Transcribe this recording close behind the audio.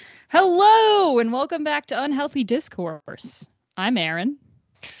Hello, and welcome back to Unhealthy Discourse. I'm Aaron.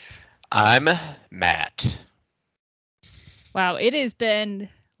 I'm Matt. Wow, it has been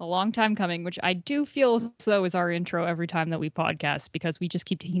a long time coming, which I do feel as though is our intro every time that we podcast because we just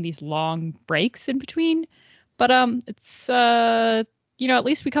keep taking these long breaks in between. But it's at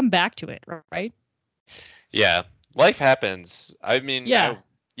least we come back to it, right? Yeah, life happens. I mean, Yeah,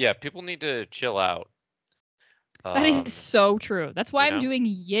 yeah, people need to chill out. that is Um, so true. That's why you I'm know? doing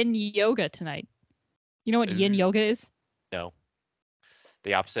yin yoga tonight. You know what yin Ooh, yoga is? no,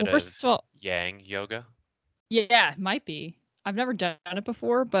 the opposite Well, of first of all, yang yoga. yeah, it might be. I've never done it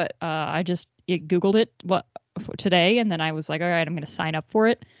before, but I just Googled it for today, and then I was like, all right, I'm going to sign up for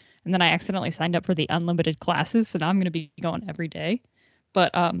it. And then I accidentally signed up for the unlimited classes, so now I'm going to be going every day.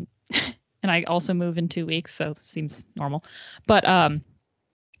 But and I also move in 2 weeks, so seems normal. But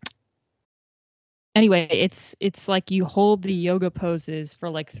anyway, it's like you hold the yoga poses for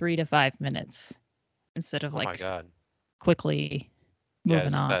like 3 to 5 minutes instead of Oh my like God. quickly Yeah, moving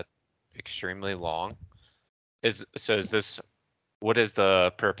isn't on. that extremely long? Is this what is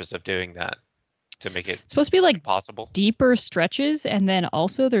the purpose of doing that? To make it It's supposed to be like possible? deeper stretches, and then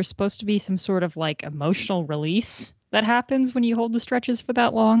also there's supposed to be some sort of like emotional release that happens when you hold the stretches for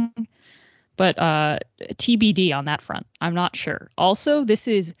that long. But TBD on that front. I'm not sure. Also, this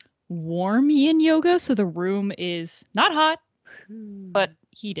is warm yin yoga, so the room is not hot but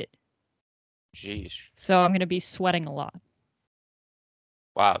heated. Jeez. So I'm going to be sweating a lot.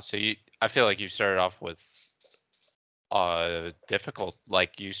 Wow. I feel like you started off with difficult,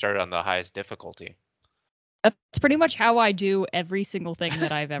 like you started on the highest difficulty. That's pretty much how I do every single thing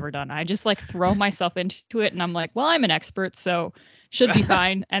that I've ever done. I just like throw myself into it and I'm like, well, I'm an expert, so should be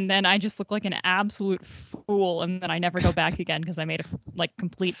fine. And then I just look like an absolute fool and then I never go back again because I made a like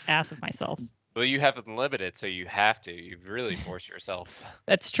complete ass of myself. Well, you have unlimited, so you have to. You really force yourself.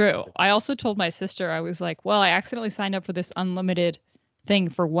 That's true. I also told my sister, I was like, well, I accidentally signed up for this unlimited thing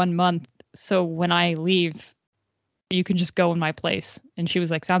for 1 month. So when I leave, you can just go in my place. And she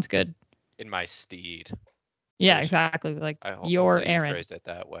was like, sounds good. In my steed. Yeah, There's, exactly. Like you're hopefully you Aaron. phrased it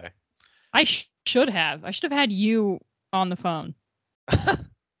that way. I should have. I should have had you on the phone. Call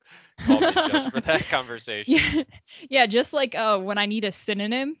me just for that conversation. Yeah, yeah, just like when I need a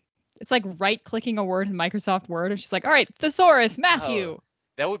synonym, it's like right clicking a word in Microsoft Word. It's just like, all right, thesaurus, Oh, Matthew.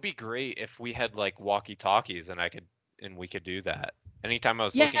 that would be great if we had like walkie-talkies and we could do that. Anytime I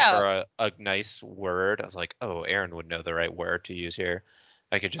was looking Yeah, for a nice word, I was like, oh, Aaron would know the right word to use here.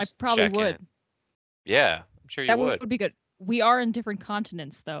 I could I just probably check in. would. Yeah, I'm sure you That would. would be good. We are in different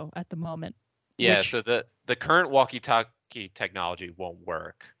continents though at the moment, Yeah, which so the current walkie-talkie technology won't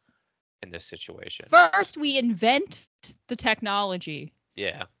work in this situation. first we invent the technology,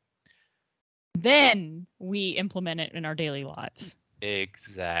 Yeah, then we implement it in our daily lives.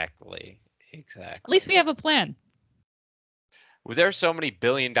 exactly. At least we Exactly. have a plan. Well, there are so many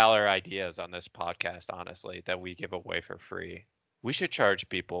billion-dollar ideas on this podcast, honestly, that we give away for free. We should charge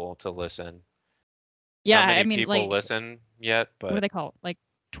people to listen. Yeah, Not I many mean, people like, listen yet, what do but they call it? Like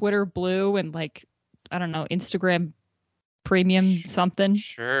Twitter Blue and like, I don't know, Instagram Premium sh- something.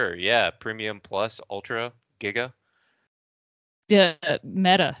 sure, yeah, Premium Plus, Ultra, Giga, Yeah,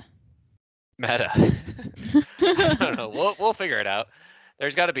 Meta. Meta. I don't know. We'll figure it out.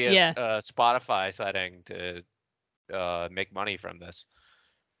 There's got to be a, Yeah. a Spotify setting to make money from this.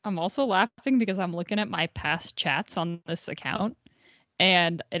 I'm also laughing because I'm looking at my past chats on this account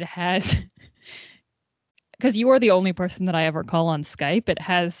and it has because you are the only person that I ever call on Skype. It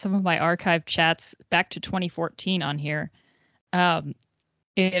has some of my archived chats back to 2014 on here. Um,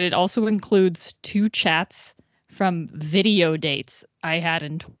 it also includes two chats from video dates I had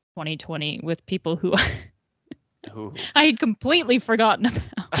in 2020 with people who Ooh. I had completely forgotten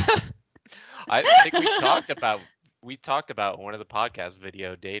about. I think we talked about one of the podcast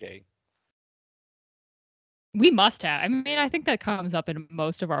video dating. We must have. I mean, I think that comes up in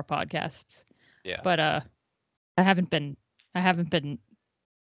most of our podcasts, Yeah. but I haven't been I haven't been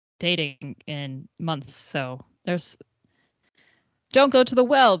dating in months, so there's don't go to the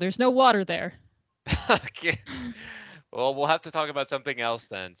well. There's no water there. Okay. Well, we'll have to talk about something else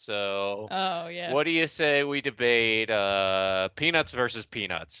then. So, Oh yeah. what do you say we debate peanuts versus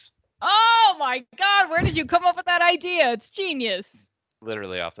peanuts? Oh my god, where did you come up with that idea? It's genius.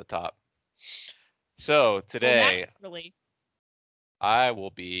 Literally off the top. So, Well, today naturally. I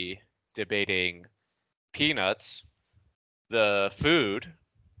will be debating peanuts, the food,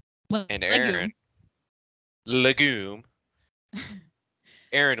 and Legume. legume.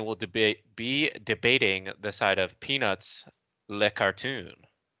 Aaron will be debating the side of peanuts, le cartoon.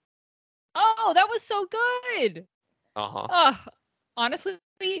 Oh, that was so good. Uh-huh. Oh, honestly,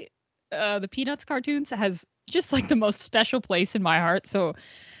 the Peanuts cartoons has just like the most special place in my heart. So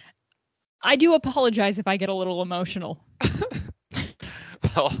I do apologize if I get a little emotional.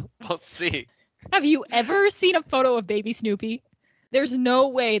 Well, we'll see. Have you ever seen a photo of baby Snoopy? There's no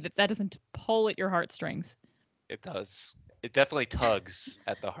way that doesn't pull at your heartstrings. It does. It definitely tugs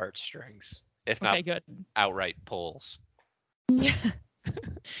at the heartstrings, if not Okay, good. outright pulls. Yeah.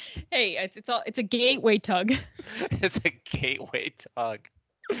 Hey, it's a gateway tug. It's a gateway tug.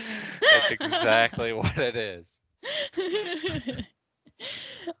 That's exactly what it is.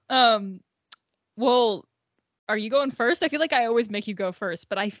 Well, are you going first? I feel like I always make you go first,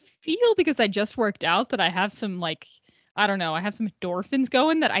 but I feel because I just worked out that I have some like I don't know, I have some endorphins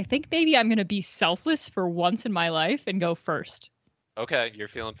going that I think maybe I'm going to be selfless for once in my life and go first. Okay, you're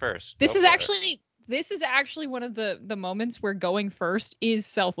feeling first. This Go is for it. actually one of the moments where going first is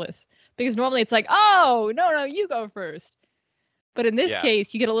selfless because normally it's like, "Oh, no, you go first." But in this Yeah.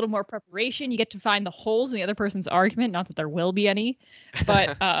 case, you get a little more preparation. You get to find the holes in the other person's argument, not that there will be any,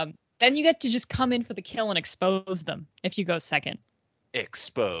 but then you get to just come in for the kill and expose them if you go second.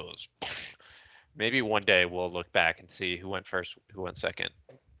 Exposed. Maybe one day we'll look back and see who went first, who went second,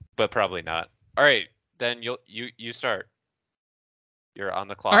 but probably not. All right, then you start. You're on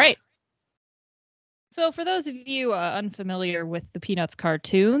the clock. All right. So for those of you unfamiliar with the Peanuts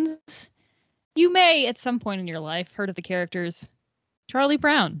cartoons, you may at some point in your life heard of the characters Charlie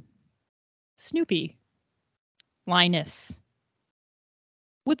Brown, Snoopy, Linus,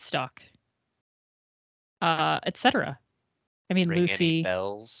 Woodstock, etc. I mean, Ring any Lucy,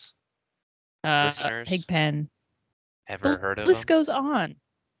 bells? Listeners? Pigpen. Ever heard of List them? goes on.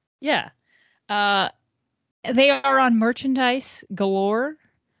 Yeah. They are on merchandise galore.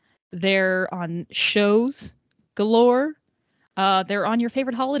 They're on shows galore. They're on your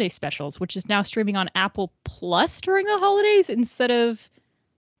favorite holiday specials, which is now streaming on Apple Plus during the holidays instead of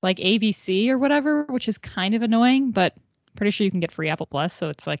like ABC or whatever, which is kind of annoying, but pretty sure you can get free Apple Plus, so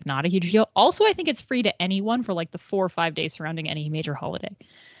it's like not a huge deal. Also, I think it's free to anyone for like the 4 or 5 days surrounding any major holiday. In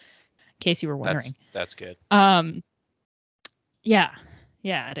case you were wondering. That's good.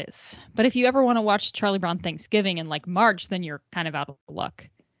 Yeah, it is. But if you ever want to watch Charlie Brown Thanksgiving in like March, then you're kind of out of luck.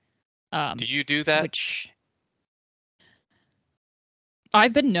 Do you do that? Which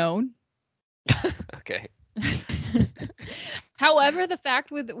I've been known. Okay. However, the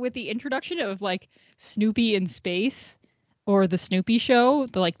fact with the introduction of like Snoopy in space or the Snoopy show,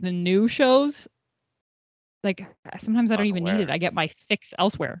 the new shows, like sometimes I don't even need it. I get my fix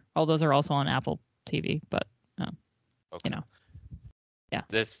elsewhere. All those are also on Apple TV, but Okay. you know. Yeah.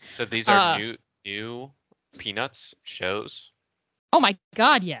 So these are new Peanuts shows? Oh my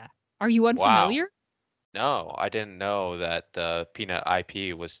god, yeah. Are you unfamiliar? Wow. No, I didn't know that the Peanut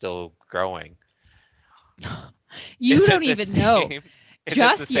IP was still growing. You don't even know. Is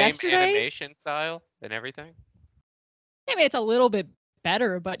Just it the same yesterday, animation style and everything? I mean, it's a little bit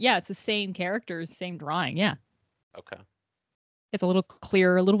better, but yeah, it's the same characters, same drawing. Yeah. Okay. It's a little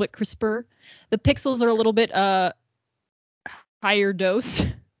clearer, a little bit crisper. The pixels are a little bit higher dose.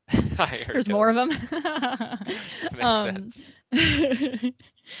 There's more of them. Makes sense.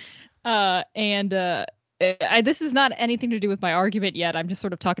 This is not anything to do with my argument yet. I'm just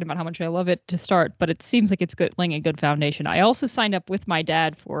sort of talking about how much I love it to start, but it seems like it's laying a good foundation. I also signed up with my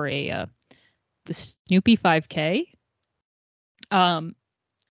dad for the Snoopy 5K.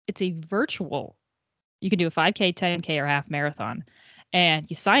 It's a virtual. You can do a 5K, 10K, or half marathon, and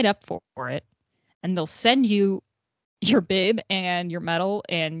you sign up for it, and they'll send you your bib and your medal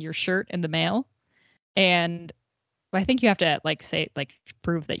and your shirt in the mail, and I think you have to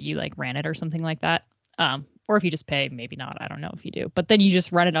prove that you ran it or something like that. Or if you just pay, maybe not. I don't know if you do, but then you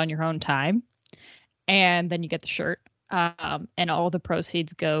just run it on your own time, and then you get the shirt. And all the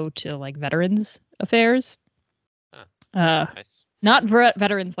proceeds go to veterans affairs. Nice. Not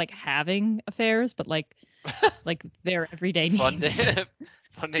veterans having affairs, but their everyday needs.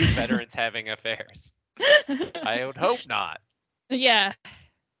 Funding veterans having affairs. I would hope not. Yeah.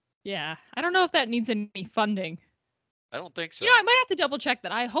 I don't know if that needs any funding. I don't think so. I might have to double check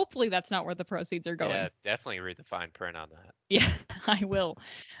that. Hopefully that's not where the proceeds are going. Yeah, definitely read the fine print on that. Yeah, I will.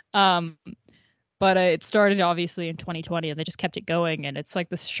 But it started obviously in 2020, and they just kept it going. And it's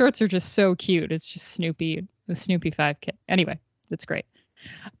the shirts are just so cute. It's just Snoopy, the Snoopy 5K. Anyway, that's great.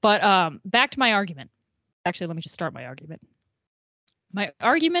 But back to my argument. Actually, let me just start my argument. My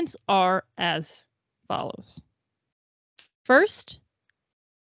arguments are as follows. First,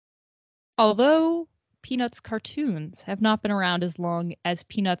 although Peanuts cartoons have not been around as long as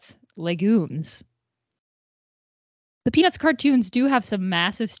Peanuts legumes, the Peanuts cartoons do have some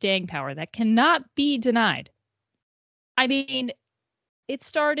massive staying power that cannot be denied. I mean, it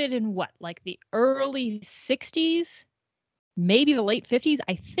started in what, like the early 60s, maybe the late 50s,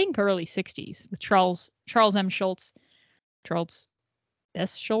 I think early 60s with Charles M. Schulz. Charles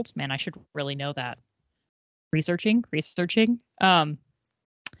S. Schulz? Man, I should really know that. Researching.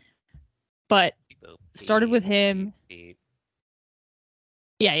 But started with him.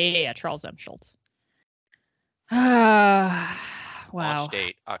 Yeah, Charles M. Schulz. Wow. Launch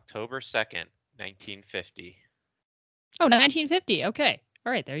date, October 2nd, 1950. Oh, 1950. Okay.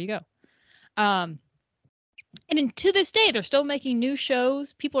 All right, there you go. And to this day, they're still making new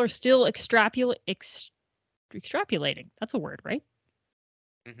shows. People are still extrapolating. That's a word, right?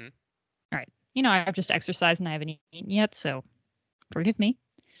 Mm-hmm. All right. You know, I've just exercised and I haven't eaten yet, so forgive me.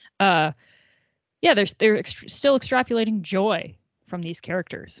 Yeah, they're still extrapolating joy from these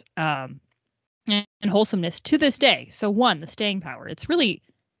characters and wholesomeness to this day. So one, the staying power. It's really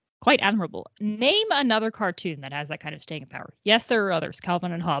quite admirable. Name another cartoon that has that kind of staying power. Yes, there are others.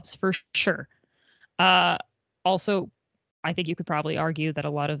 Calvin and Hobbes, for sure. Also, I think you could probably argue that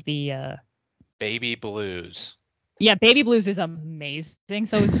a lot of the Baby Blues. Yeah, Baby Blues is amazing.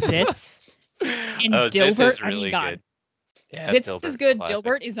 So is Zitz. And Dilbert, Zitz is really good. Yeah, Zitz is good. Classic.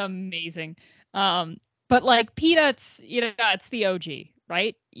 Dilbert is amazing. But like Peanuts, you know, it's the OG,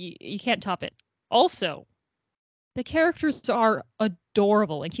 right? You can't top it. Also, the characters are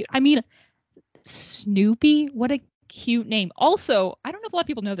adorable and cute. I mean, Snoopy, what a cute name. Also, I don't know if a lot of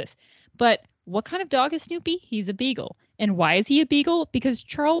people know this, but what kind of dog is Snoopy? He's a beagle. And why is he a beagle? Because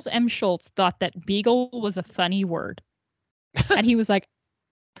Charles M. Schulz thought that beagle was a funny word. And he was like,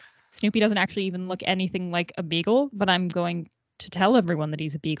 Snoopy doesn't actually even look anything like a beagle, but I'm going to tell everyone that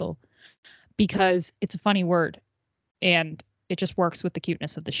he's a beagle because it's a funny word and it just works with the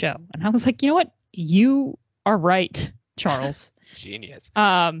cuteness of the show. And I was like, you know what? You are right, Charles. Genius.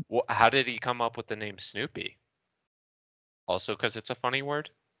 How did he come up with the name Snoopy? Also because it's a funny word?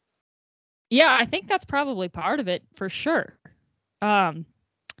 Yeah, I think that's probably part of it for sure. I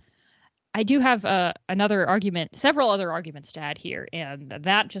do have several other arguments to add here, and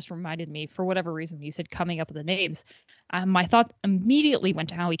that just reminded me, for whatever reason, when you said coming up with the names, my thought immediately went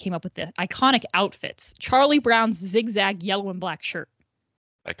to how he came up with the iconic outfits. Charlie Brown's zigzag yellow and black shirt.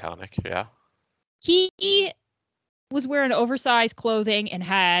 Iconic, yeah. He was wearing oversized clothing and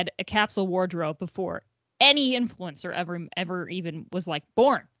had a capsule wardrobe before any influencer ever even was like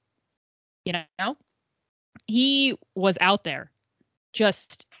born. You know? He was out there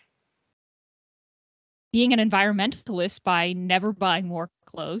just being an environmentalist by never buying more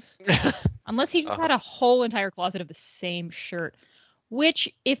clothes. Unless he just had a whole entire closet of the same shirt.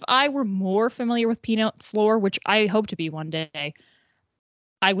 Which, if I were more familiar with Peanuts lore, which I hope to be one day,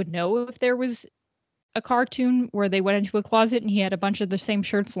 I would know if there was a cartoon where they went into a closet and he had a bunch of the same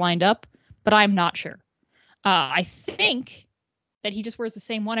shirts lined up, but I'm not sure. I think that he just wears the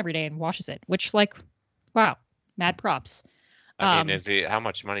same one every day and washes it, which, like, wow, mad props. I mean, how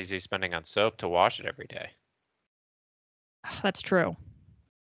much money is he spending on soap to wash it every day? That's true.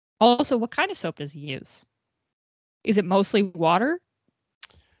 Also, what kind of soap does he use? Is it mostly water?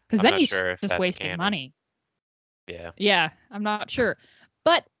 Because then he's just wasting money. Yeah. Yeah, I'm not sure.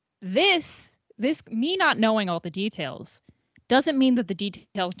 But this me not knowing all the details doesn't mean that the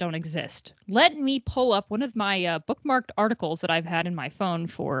details don't exist. Let me pull up one of my bookmarked articles that I've had in my phone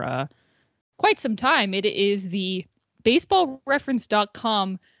for quite some time. It is the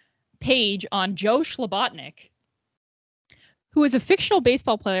baseballreference.com page on Joe Slobotnik, who is a fictional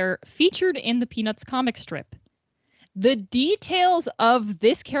baseball player featured in the Peanuts comic strip. The details of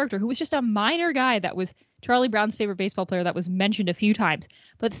this character, who was just a minor guy that was Charlie Brown's favorite baseball player that was mentioned a few times,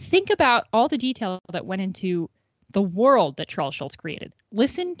 but think about all the detail that went into the world that Charles Schulz created.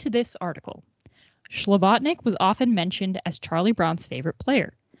 Listen to this article. Slobotnik was often mentioned as Charlie Brown's favorite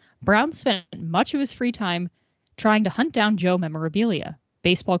player. Brown spent much of his free time trying to hunt down Joe memorabilia,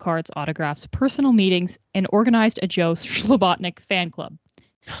 baseball cards, autographs, personal meetings, and organized a Joe Slobotnik fan club,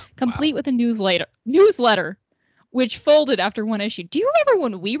 complete with a newsletter, which folded after one issue. Do you remember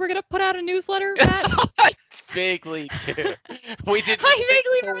when we were going to put out a newsletter, Matt? Vaguely, too. We did. I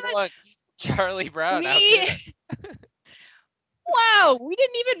vaguely remember that. Charlie Brown out there. Wow, we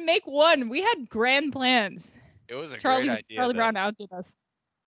didn't even make one. We had grand plans. It was a great idea. Charlie Brown outdid us.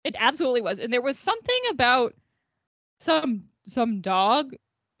 It absolutely was. And there was something about some dog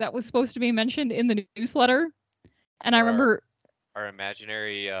that was supposed to be mentioned in the newsletter. And I remember our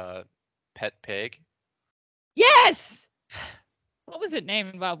imaginary pet pig. Yes. What was it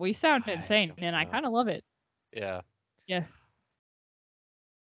named, Bob? We sound insane, and I kind of love it. Yeah. Yeah.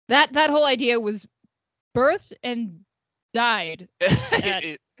 That whole idea was birthed and died at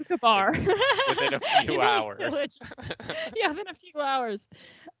It- the bar within a few hours. Yeah, within a few hours.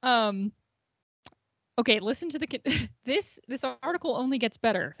 Okay, listen to this article only gets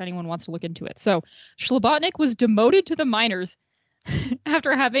better if anyone wants to look into it. So, Schlabotnik was demoted to the minors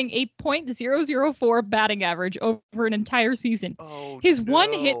after having a .004 batting average over an entire season. Oh, His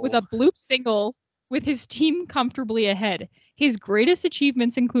one hit was a no. bloop single with his team comfortably ahead. His greatest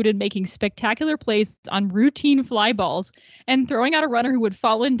achievements included making spectacular plays on routine fly balls and throwing out a runner who had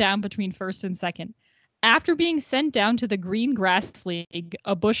fallen down between first and second. After being sent down to the Green Grass League,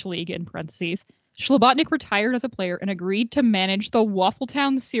 a bush league in parentheses, Schlabotnik retired as a player and agreed to manage the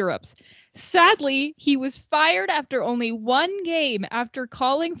Waffletown Syrups. Sadly, he was fired after only one game after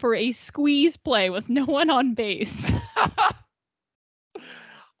calling for a squeeze play with no one on base.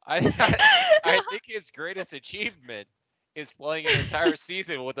 I think his greatest achievement is playing an entire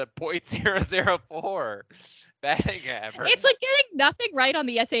season with a .004 batting average. It's like getting nothing right on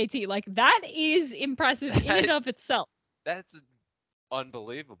the SAT. Like, that is impressive in and of itself. That's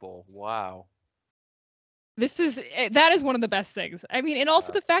unbelievable. Wow. That is one of the best things. I mean, and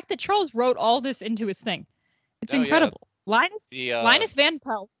also the fact that Charles wrote all this into his thing. It's incredible. Yeah. Linus Van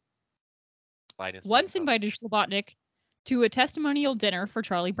Pelt once invited Schlabotnik to a testimonial dinner for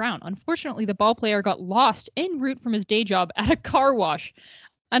Charlie Brown. Unfortunately, the ball player got lost en route from his day job at a car wash.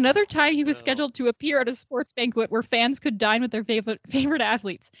 Another time, he was scheduled to appear at a sports banquet where fans could dine with their favorite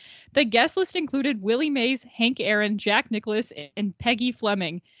athletes. The guest list included Willie Mays, Hank Aaron, Jack Nicklaus, and Peggy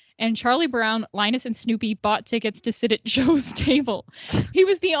Fleming. And Charlie Brown, Linus, and Snoopy bought tickets to sit at Joe's table. He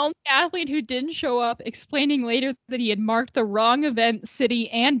was the only athlete who didn't show up, explaining later that he had marked the wrong event, city,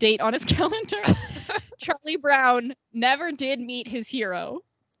 and date on his calendar. Charlie Brown never did meet his hero.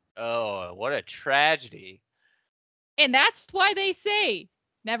 Oh, what a tragedy. And that's why they say,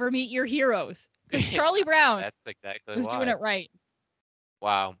 never meet your heroes. Because Charlie Brown that's exactly was doing it right.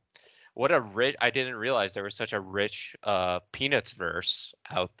 Wow. What a rich, I didn't realize there was such a rich Peanuts verse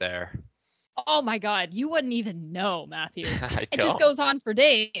out there. Oh my God, you wouldn't even know, Matthew. It just goes on for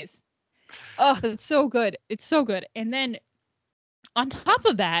days. Oh, it's so good. It's so good. And then on top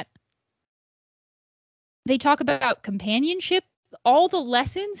of that, they talk about companionship, all the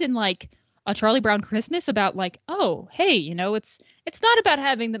lessons in like A Charlie Brown Christmas about like, oh, hey, you know, it's not about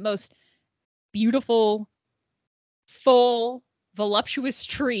having the most beautiful, full, voluptuous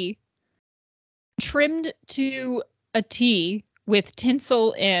tree trimmed to a T with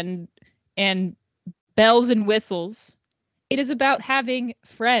tinsel and bells and whistles. It is about having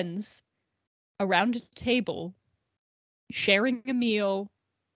friends around a table, sharing a meal,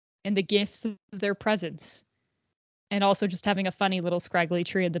 and the gifts of their presence, and also just having a funny little scraggly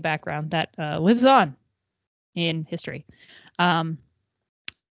tree in the background that lives on in history.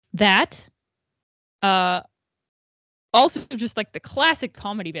 Also just like the classic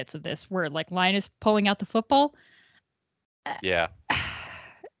comedy bits of this, where like Linus pulling out the football. Yeah.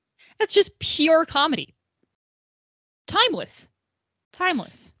 That's just pure comedy. Timeless.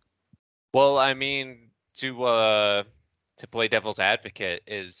 Well, I mean, to play devil's advocate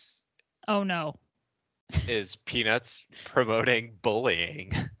is. Oh no. Is Peanuts promoting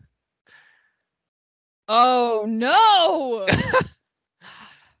bullying? Oh no.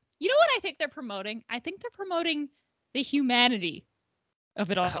 You know what I think they're promoting? I think they're promoting the humanity of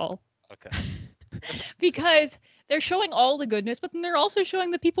it all. Okay. Because they're showing all the goodness, but then they're also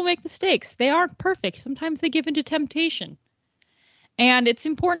showing that people make mistakes. They aren't perfect. Sometimes they give into temptation. And it's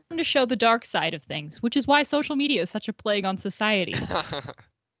important to show the dark side of things, which is why social media is such a plague on society.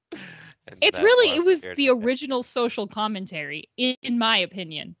 It was the original social commentary, in my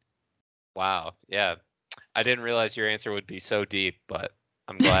opinion. Wow. Yeah. I didn't realize your answer would be so deep, but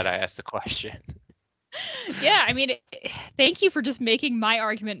I'm glad I asked the question. Yeah, I mean, thank you for just making my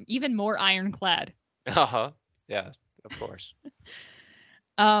argument even more ironclad. Uh-huh. Yeah, of course.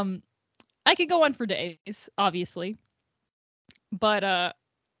 I could go on for days, obviously. But I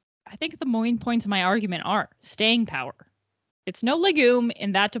think the main points of my argument are staying power. It's no legume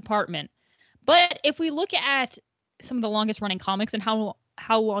in that department. But if we look at some of the longest running comics and how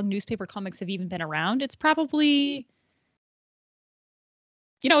long newspaper comics have even been around, it's probably,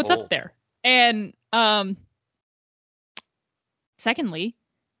 it's up there. And secondly,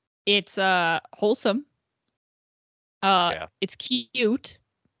 it's wholesome. It's cute.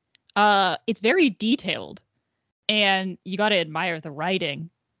 It's very detailed. And you got to admire the writing.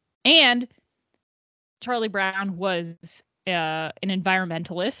 And Charlie Brown was an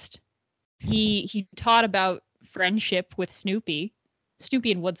environmentalist. He taught about friendship with Snoopy.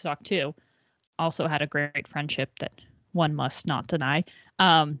 Snoopy and Woodstock, too, also had a great friendship that one must not deny.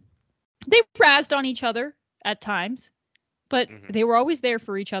 They razzed on each other at times. but Mhm. they were always there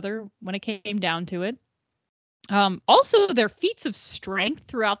for each other when it came down to it. Also, their feats of strength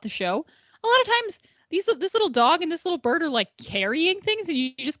throughout the show. A lot of times, this little dog and this little bird are like carrying things, and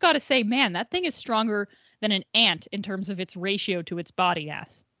you just got to say, man, that thing is stronger than an ant in terms of its ratio to its body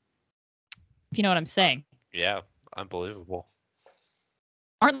mass. If you know what I'm saying. Yeah, unbelievable.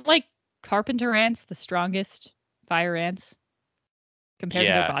 Aren't like carpenter ants the strongest fire ants compared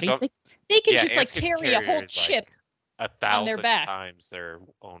to their Yeah, bodies? They can yeah, just like ants can carry a whole carry like chip a on their 1,000 back. times their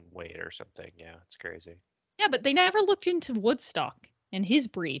own weight or something. Yeah, it's crazy. Yeah, but they never looked into Woodstock and his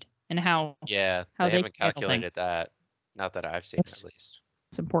breed and how Yeah, how they they haven't handle things. calculated that. Not that I've seen, at It's least.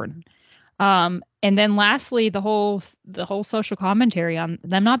 it's important. And then lastly, the whole social commentary on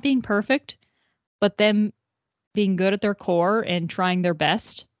them not being perfect, but them being good at their core and trying their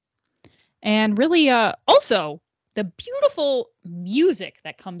best. And really also the beautiful music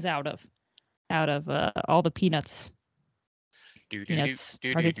that comes out of all the Peanuts Do do do Peanuts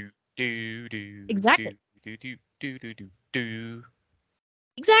do do cartoons. do do do Exactly. do do do do do do.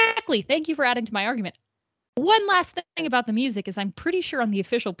 Exactly. Thank you for adding to my argument. One last thing about the music is I'm pretty sure on the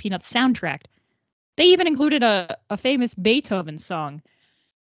official Peanuts soundtrack, they even included a famous Beethoven song.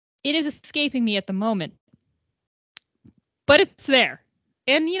 It is escaping me at the moment, but it's there.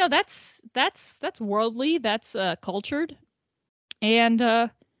 And you know that's worldly, that's cultured. And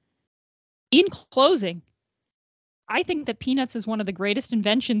in closing, I think that Peanuts is one of the greatest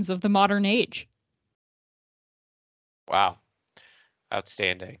inventions of the modern age. Wow,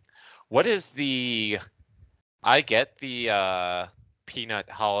 outstanding. What is the? I get the Peanut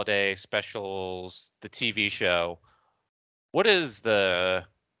holiday specials, the TV show. What is the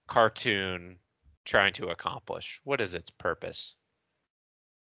cartoon trying to accomplish? What is its purpose?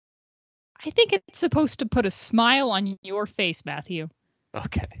 I think it's supposed to put a smile on your face, Matthew.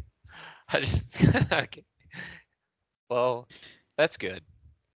 Okay. I just okay. Well, that's good.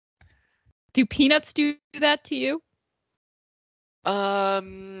 Do Peanuts do that to you?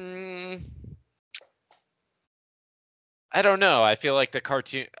 Um, I don't know. I feel like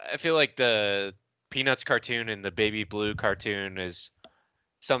the Peanuts cartoon and the Baby Blue cartoon is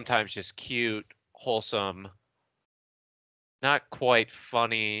sometimes just cute, wholesome, not quite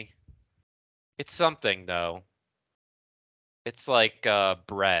funny. It's something though. It's like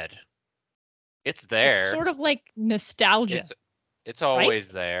bread. It's It's there. sort of like nostalgia, It's it's right? always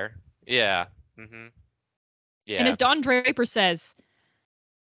there. Yeah. And Yeah. as Don Draper says,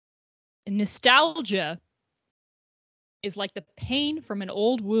 nostalgia is like the pain from an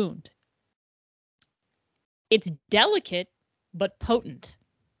old wound. It's delicate but potent.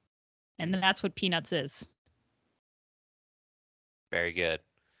 And that's what Peanuts is. Very good.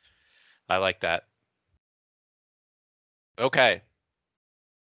 I like that. Okay.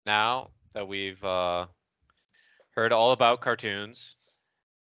 Now that we've heard all about cartoons,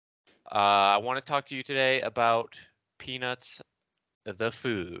 I want to talk to you today about Peanuts, the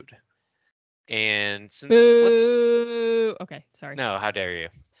food. And since Boo! Okay, sorry. no, how dare you?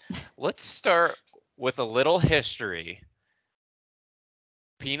 Let's start with a little history.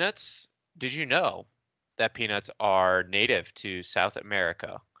 Peanuts, did you know that peanuts are native to South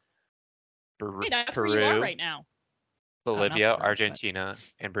America? Hey, that's where you are Peru, right now. Oh, not Bolivia, Peru, but Argentina,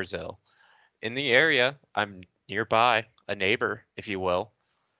 and Brazil. In the area, I'm nearby, a neighbor, if you will.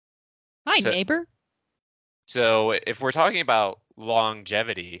 hi, So, neighbor. so if we're talking about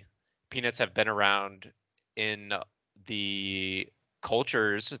longevity, peanuts have been around in the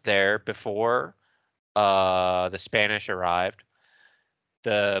cultures there before the Spanish arrived.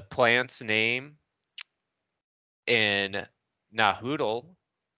 The plant's name in Nahuatl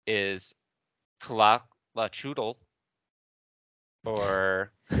is Tlachutl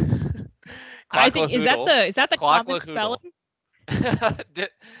or I think Clacklahoodle. is that the common Clacklahoodle. spelling?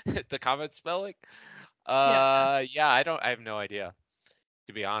 The common spelling? Yeah, Yeah, I have no idea,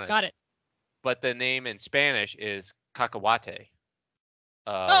 to be got honest. it. But the name in Spanish is cacahuate.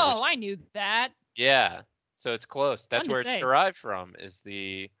 Oh, Which I knew that. yeah, so it's close. Fun That's to where it's say. derived from, is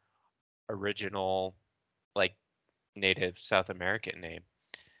the original like native South American name.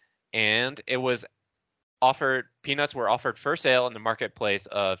 And it was peanuts were offered for sale in the marketplace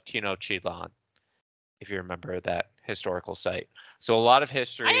of Tenochtitlan, if you remember that historical site. So a lot of I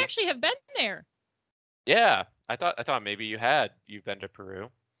history. actually have been there. Yeah, I thought maybe you've been to Peru.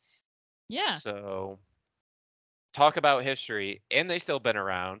 Yeah. So talk about history, and they still been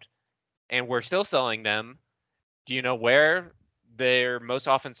around, and we're still selling them. Do you know where they're most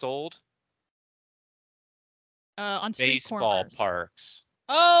often sold? On street Baseball corners. parks.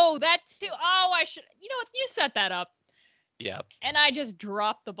 Oh, that too. Oh, I should. You know what? You set that up, Yep. and I just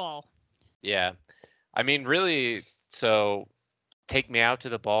dropped the ball. Yeah. I mean, really, So take me out to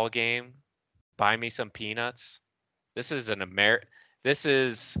the ball game, buy me some peanuts. This is This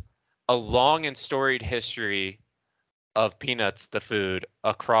is a long and storied history of peanuts, the food,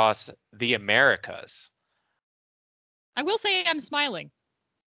 across the Americas. I will say I'm smiling.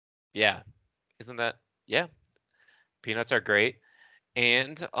 Yeah. Isn't that? Yeah. Peanuts are great.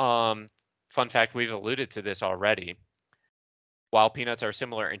 And fun fact, we've alluded to this already. While peanuts are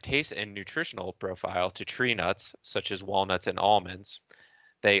similar in taste and nutritional profile to tree nuts, such as walnuts and almonds,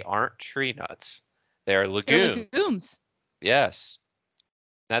 they aren't tree nuts. They are They're legumes. legumes. Yes.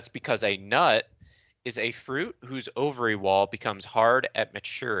 That's because a nut is a fruit whose ovary wall becomes hard at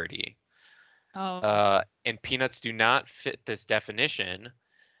maturity. Oh, And peanuts do not fit this definition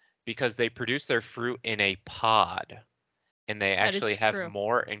because they produce their fruit in a pod. And they that is actually have true.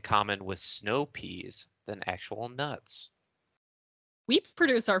 more in common with snow peas than actual nuts. We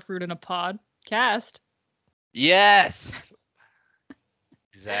produce our fruit in a pod. Cast. Yes.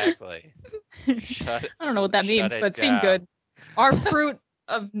 Exactly. I don't know what that shut means, it but it seemed down. good. Our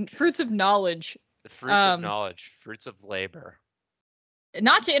fruits of knowledge. The fruits of knowledge, fruits of labor.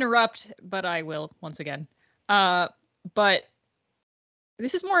 Not to interrupt, but I will once again. But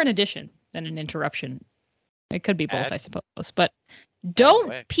this is more an addition than an interruption. It could be both, I suppose. But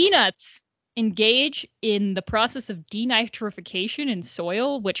don't peanuts engage in the process of denitrification in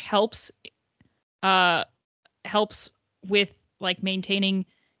soil, which helps with like maintaining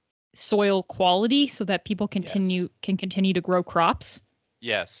soil quality so that people can continue to grow crops?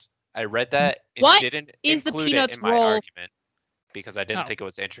 Yes. I read that and What didn't is the include it peanuts' in my role? argument because I didn't think it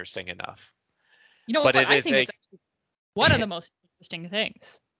was interesting enough. You know but what? I think it's actually one of the most interesting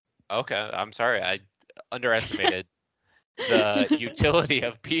things. Okay, I'm sorry. I underestimated the utility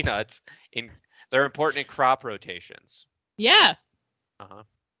of peanuts. They're important in crop rotations. Yeah. Uh-huh.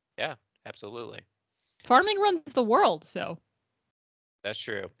 Yeah, absolutely. Farming runs the world, so. That's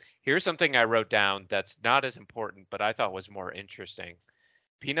true. Here's something I wrote down that's not as important, but I thought was more interesting.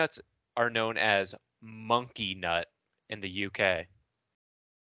 Peanuts are known as monkey nut in the UK.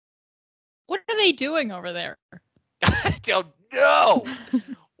 What are they doing over there? I don't know.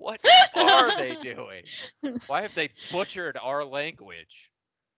 What are they doing? Why have they butchered our language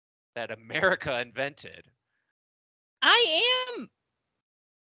that America invented? I am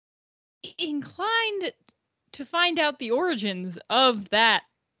inclined to find out the origins of that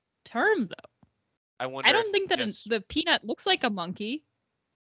term, though. I don't think that the peanut looks like a monkey.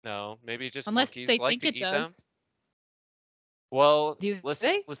 No, maybe just unless monkeys they like think to it eat does. them. Well, let's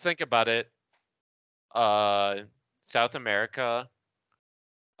they? think about it. South America,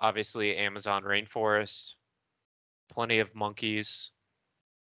 obviously Amazon rainforest, plenty of monkeys.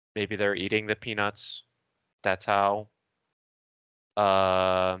 Maybe they're eating the peanuts. That's how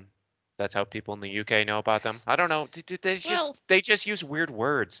people in the UK know about them. I don't know. They just use weird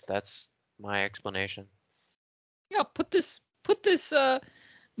words. That's my explanation. Yeah, put this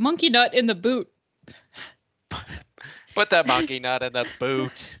monkey nut in the boot. Put that monkey nut in the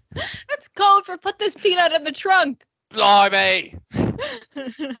boot. That's code for put this peanut in the trunk. Blimey!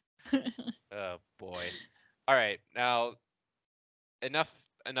 Oh boy. All right, now enough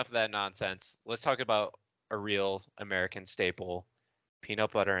of that nonsense. Let's talk about a real American staple,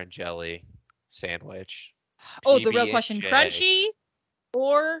 peanut butter and jelly sandwich. Oh, the real question, crunchy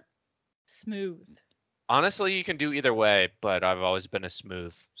or smooth? Honestly, you can do either way, but I've always been a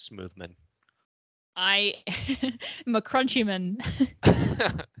smooth man. I am a crunchy man.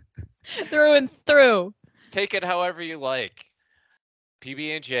 Through and through. Take it however you like.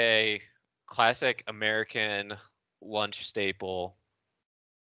 PB&J, classic American lunch staple,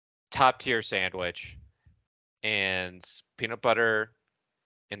 top tier sandwich, and peanut butter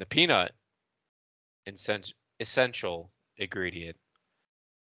and the peanut, essential ingredient.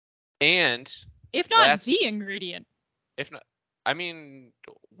 And if not the ingredient. If not, I mean,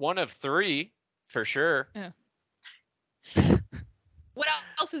 one of three for sure. Yeah. What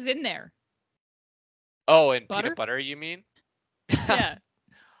else is in there? Oh, and peanut butter, you mean? Yeah.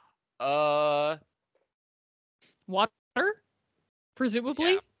 Water?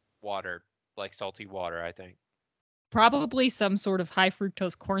 Presumably? Yeah, water. Like salty water, I think. Probably some sort of high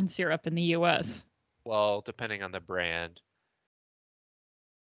fructose corn syrup in the US. Well, depending on the brand.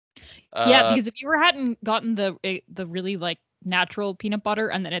 Yeah, because if you hadn't gotten the really like natural peanut butter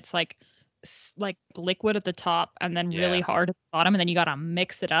and then it's like liquid at the top and then really hard at the bottom and then you gotta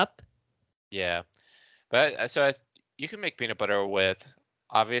mix it up. Yeah, but so you can make peanut butter with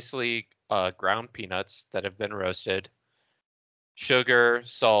obviously ground peanuts that have been roasted, sugar,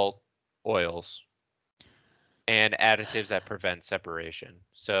 salt, oils, and additives that prevent separation.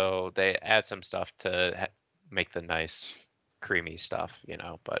 So they add some stuff to make the nice creamy stuff,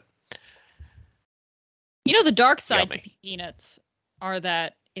 but The dark side to yummy. peanuts are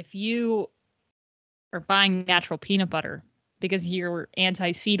that if you are buying natural peanut butter because you're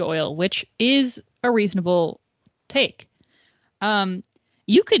anti-seed oil, which is a reasonable take,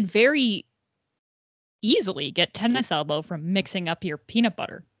 you could very easily get tennis elbow from mixing up your peanut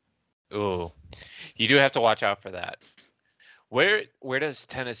butter. Ooh, you do have to watch out for that. Where does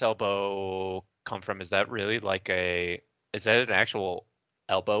tennis elbow come from? Is that really is that an actual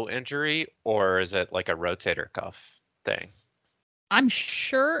elbow injury, or is it like a rotator cuff thing? I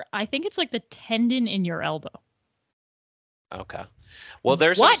think it's like the tendon in your elbow. Okay. Well,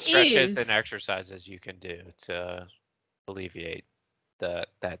 there's some What stretches and is exercises you can do to alleviate that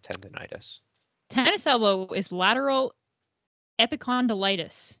tendonitis. tennis elbow is lateral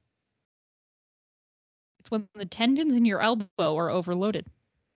epicondylitis. It's when the tendons in your elbow are overloaded.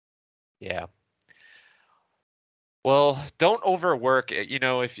 Yeah. Well, don't overwork it.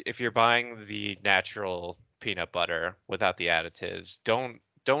 If you're buying the natural peanut butter without the additives, don't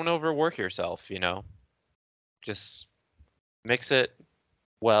overwork yourself, Just mix it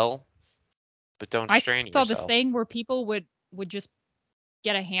well, but don't I strain saw this yourself. thing where people would just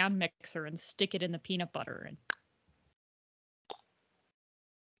get a hand mixer and stick it in the peanut butter and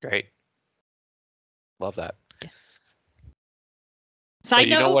Great. Love that. yeah. But Side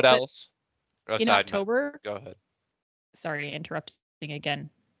you know note, what but else? A in side note. October, Go ahead. sorry, interrupting again.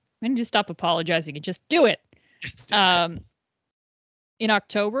 I need to stop apologizing and just do it. Just do it. In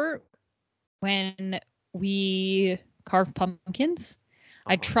October, when we carved pumpkins,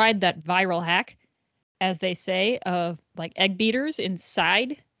 I tried that viral hack, as they say, of like egg beaters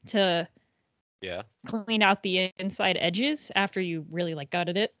inside to clean out the inside edges after you really like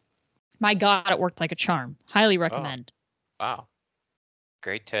gutted it. My God, it worked like a charm. Highly recommend. Oh, wow.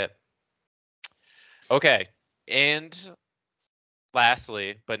 Great tip. Okay. And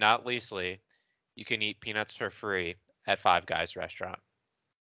lastly, but not leastly, you can eat peanuts for free at Five Guys restaurant.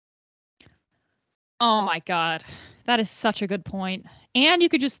 Oh my God. That is such a good point. And you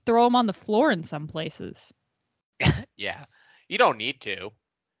could just throw them on the floor in some places. Yeah. You don't need to.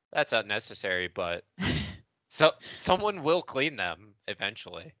 That's unnecessary, but someone will clean them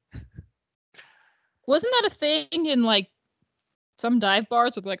eventually. Wasn't that a thing in like some dive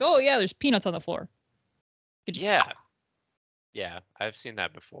bars with like, oh yeah, there's peanuts on the floor? Yeah. Yeah, I've seen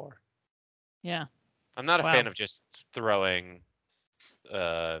that before. Yeah. I'm not a Wow. fan of just throwing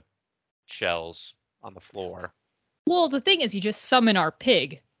shells on the floor. Well, the thing is, you just summon our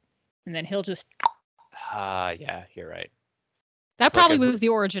pig, and then he'll just. Yeah, you're right. That It's like probably was the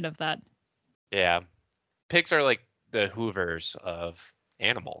origin of that. Yeah. Pigs are like the Hoovers of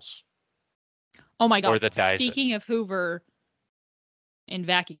animals. Oh my Or God. the Dyson. Speaking of Hoover in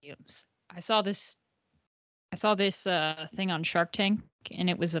vacuums, I saw this thing on Shark Tank, and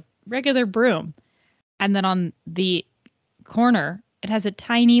it was a regular broom, and then on the corner it has a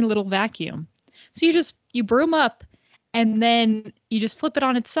tiny little vacuum. So you broom up, and then you just flip it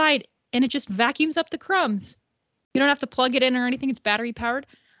on its side, and it just vacuums up the crumbs. You don't have to plug it in or anything. It's battery powered.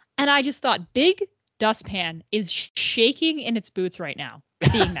 And I just thought, Big Dustpan is shaking in its boots right now,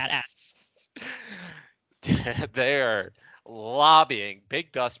 seeing that ad. They are lobbying.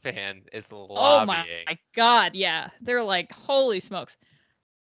 Big Dustpan is Oh my lobbying. God, yeah. They're like, holy smokes.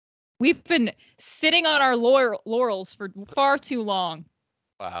 We've been sitting on our laurels for far too long.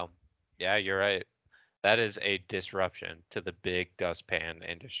 Wow. Yeah, you're right. That is a disruption to the big dustpan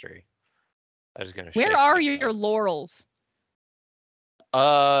industry. That is going to Where shake are things your laurels?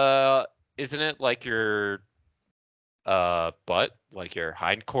 up. Isn't it like your butt, like your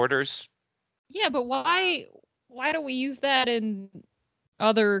hindquarters? Yeah, but why don't we use that in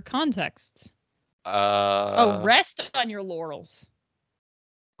other contexts? Rest on your laurels.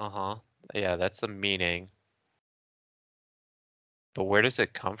 Uh-huh. Yeah, that's the meaning. But where does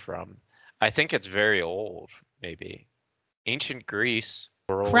it come from? I think it's very old, maybe. Ancient Greece.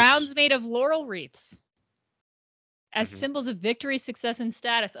 Crowns made of laurel wreaths. As Mhm. symbols of victory, success, and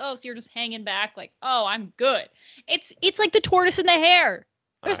status. Oh, so you're just hanging back like, oh, I'm good. It's like the tortoise and the hare.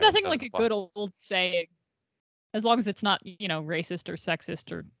 There's All right, nothing like doesn't a apply. good old saying. As long as it's not, racist or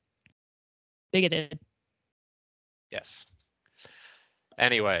sexist or bigoted. Yes.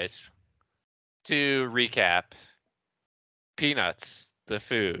 Anyways, to recap, peanuts, the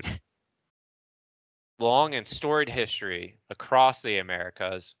food. Long and storied history across the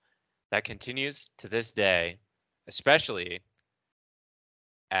Americas that continues to this day, especially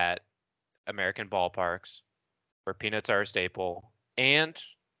at American ballparks where peanuts are a staple, and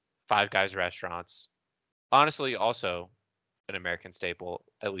Five Guys restaurants. Honestly, also an American staple,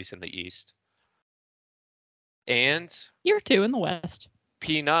 at least in the East. And Year 2 in the West.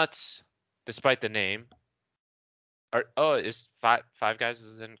 Peanuts, despite the name, is Five Guys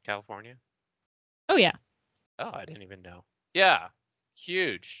is in California? Oh yeah. Oh, I didn't even know. Yeah,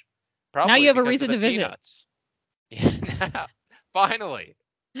 huge. Now Probably you have a because of reason the to visit. peanuts. Yeah, finally.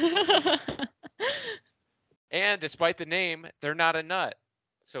 And despite the name, they're not a nut.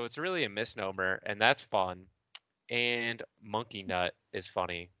 So it's really a misnomer, and that's fun. And Monkey Nut is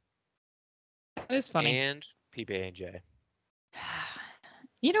funny. That is funny. And PB&J.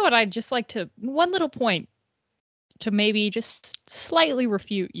 You know what? I'd just like to one little point to maybe just slightly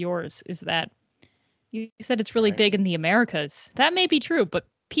refute yours is that you said it's really Right. big in the Americas. That may be true, but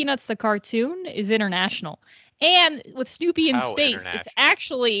Peanuts the cartoon is international. And with Snoopy in How space,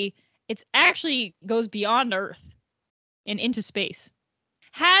 international? it's actually goes beyond Earth and into space.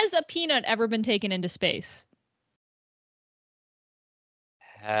 Has a peanut ever been taken into space?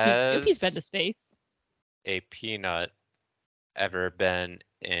 Snoopy's been Has to space. a peanut ever been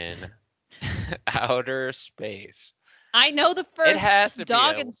in outer space? I know the It has first to be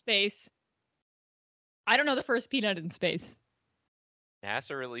dog a in space. I don't know the first peanut in space.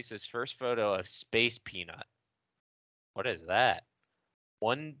 NASA releases first photo of space peanut. What is that?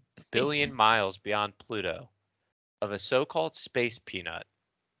 1 billion miles beyond Pluto of a so-called space peanut.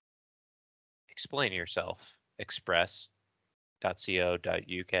 Explain yourself. Express.co.uk.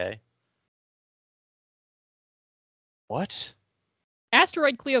 What?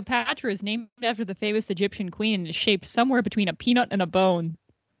 Asteroid Cleopatra is named after the famous Egyptian queen and is shaped somewhere between a peanut and a bone.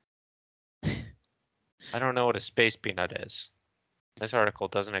 I don't know what a space peanut is. This article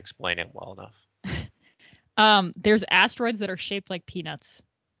doesn't explain it well enough. There's asteroids that are shaped like peanuts.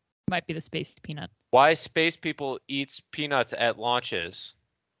 Might be the space peanut. Why space people eats peanuts at launches?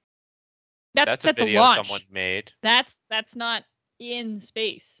 That's a at the video launch. someone made. That's not in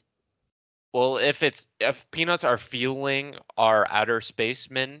space. Well, if peanuts are fueling our outer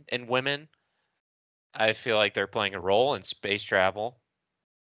spacemen and women, I feel like they're playing a role in space travel.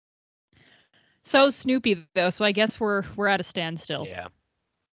 So Snoopy though, so I guess we're at a standstill. Yeah.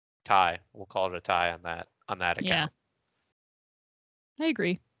 Tie. We'll call it a tie on that account. Yeah. I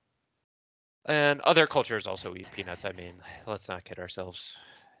agree. And other cultures also eat peanuts. I mean, let's not kid ourselves.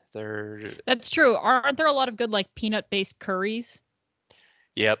 That's true. Aren't there a lot of good like peanut-based curries?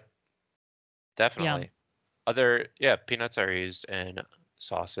 Yep. Definitely. Yum. Peanuts are used in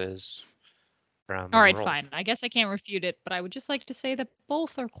sauces around the All right, world. fine. I guess I can't refute it, but I would just like to say that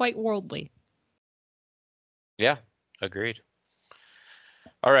both are quite worldly. Yeah, agreed.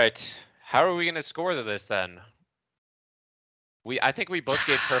 All right. How are we going to score this then? I think we both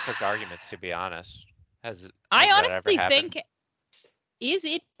gave perfect arguments, to be honest. Has I that honestly ever happened? think, is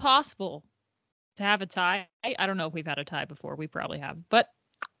it possible to have a tie? I don't know if we've had a tie before. We probably have, but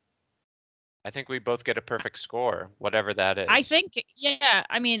I think we both get a perfect score, whatever that is. I think, yeah.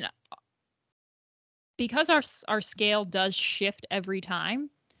 I mean, because our scale does shift every time,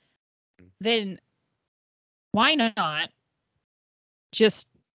 then why not just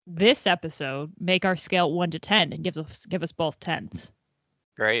this episode make our scale 1 to 10 and give us both 10s?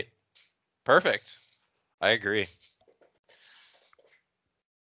 Great. Perfect. I agree.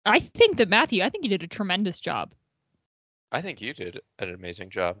 I think that Matthew, I think you did a tremendous job. I think you did an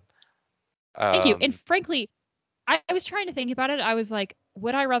amazing job. Thank you. And frankly, I was trying to think about it. I was like,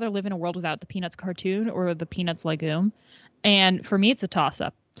 would I rather live in a world without the Peanuts cartoon or the Peanuts legume? And for me, it's a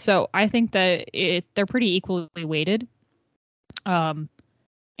toss-up. So I think that they're pretty equally weighted. And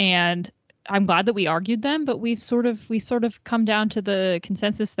I'm glad that we argued them, but we sort of come down to the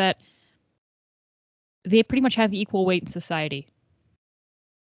consensus that they pretty much have equal weight in society.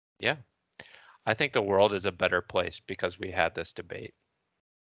 Yeah. I think the world is a better place because we had this debate.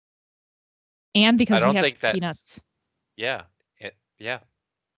 And because we have peanuts. Yeah. Yeah.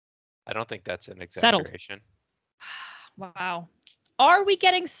 I don't think that's an exaggeration. Settled. Wow. Are we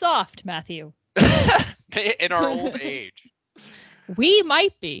getting soft, Matthew? In our old age. We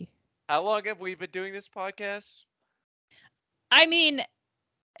might be. How long have we been doing this podcast? I mean,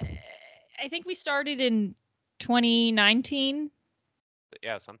 I think we started in 2019.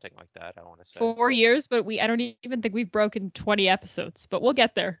 Yeah, something like that, I want to say. 4 years, but I don't even think we've broken 20 episodes, but we'll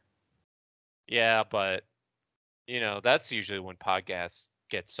get there. Yeah, but, that's usually when podcasts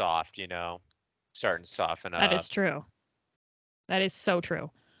get soft, starting to soften up. That is true. That is so true.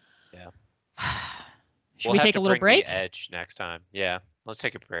 Yeah. Should we take a little break? The edge next time. Yeah, let's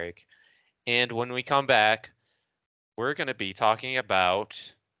take a break. And when we come back, we're going to be talking about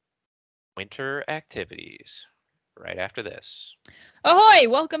winter activities right after this. Ahoy!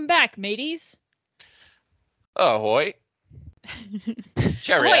 Welcome back, mateys. Ahoy.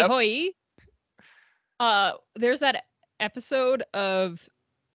 Ahoy, hoy. There's that episode of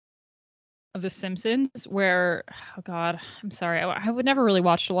The Simpsons where, oh God, I'm sorry, I would never really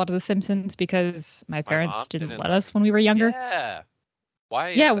watched a lot of The Simpsons because my My parents mom didn't didn't let let us me. when we were younger. Yeah. Why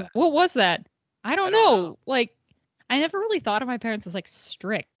is Yeah, that? what was that? I I don't don't know. know. Like, I never really thought of my parents as like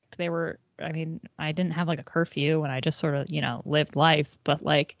strict. They were, I mean, I didn't have like a curfew and I just sort of, lived life. But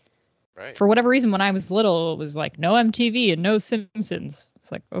like, Right. for whatever reason, when I was little, it was like no MTV and no Simpsons. It's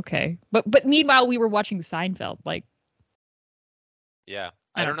like, okay. But meanwhile, we were watching Seinfeld. Like, Yeah.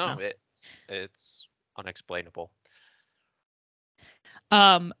 I I don't don't know. know. It's unexplainable.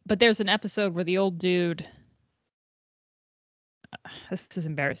 But there's an episode where the old dude, this is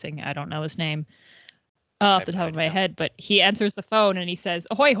embarrassing. I don't know his name I off have the no top of my idea. head, but he answers the phone and he says,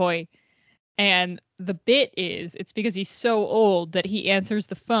 "Ahoy, hoy." And the bit is, it's because he's so old that he answers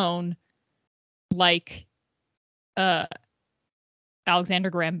the phone like uh, Alexander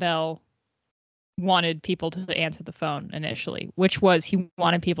Graham Bell wanted people to answer the phone initially, which was he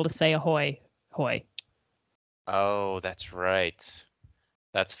wanted people to say ahoy, hoy. Oh, that's right.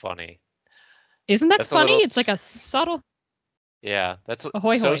 That's funny. Isn't that That's a funny? little. It's like a subtle Yeah, that's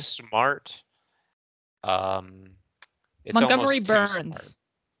ahoy, so hoy. smart. Um, it's Montgomery almost too smart. Burns.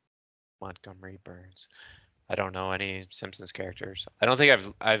 Montgomery Burns. I don't know any Simpsons characters. I don't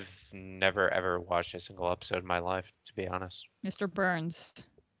think I've never ever watched a single episode in my life, to be honest. Mr. Burns.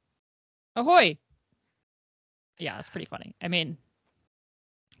 Ahoy. Yeah, that's pretty funny. I mean,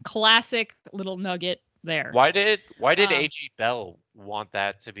 classic little nugget there. Why did Uh, A.G. Bell want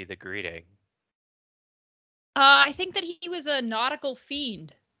that to be the greeting? I think that he was a nautical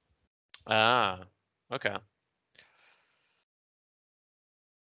fiend. Ah, okay.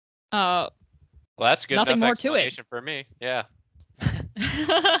 Uh, Well, that's good Nothing enough more to it. explanation for me. Yeah.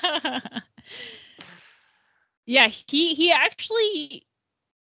 Yeah, he actually,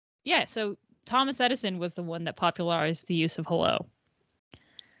 yeah, so Thomas Edison was the one that popularized the use of hello.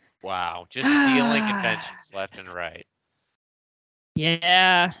 Wow. Just stealing inventions left and right.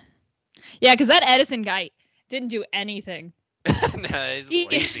 Yeah. Yeah, because that Edison guy didn't do anything. No, he's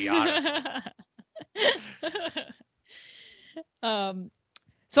lazy, honestly.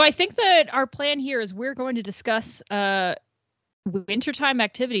 So I think that our plan here is we're going to discuss wintertime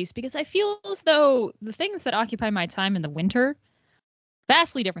activities because I feel as though the things that occupy my time in the winter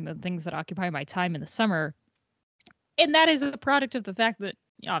vastly different than things that occupy my time in the summer. And that is a product of the fact that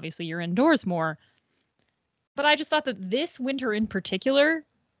obviously you're indoors more. But I just thought that this winter in particular,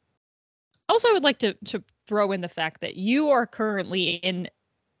 also I would like to throw in the fact that you are currently in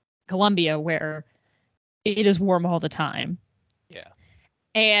Colombia where it is warm all the time. Yeah.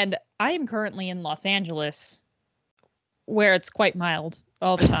 And I am currently in Los Angeles where it's quite mild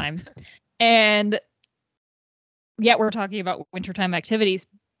all the time. And yet we're talking about wintertime activities,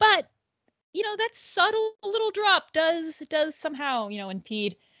 but that subtle little drop does somehow,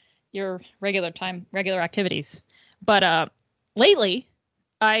 impede your regular activities. But lately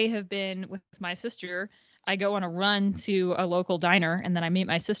I have been with my sister. I go on a run to a local diner and then I meet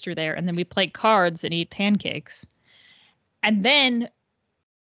my sister there and then we play cards and eat pancakes. And then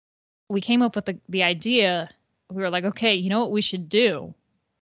we came up with the idea. We were like, okay, you know what we should do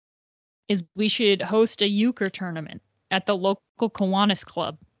is we should host a euchre tournament at the local Kiwanis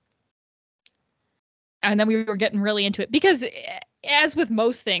Club. And then we were getting really into it because, as with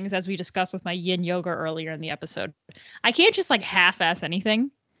most things, as we discussed with my yin yoga earlier in the episode, I can't just like half-ass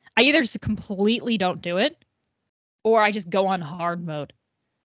anything. I either just completely don't do it or I just go on hard mode,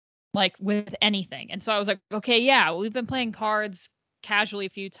 like with anything. And so I was like, okay, yeah, we've been playing cards casually a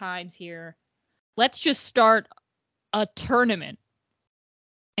few times here. Let's just start a tournament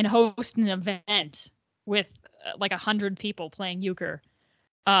and host an event with like 100 people playing euchre.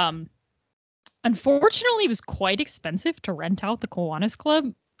 Unfortunately, it was quite expensive to rent out the Kiwanis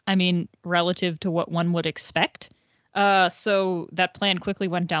Club. I mean, relative to what one would expect. So that plan quickly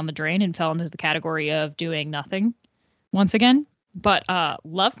went down the drain and fell into the category of doing nothing once again. But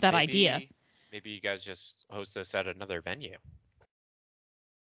loved that idea. Maybe you guys just host this at another venue.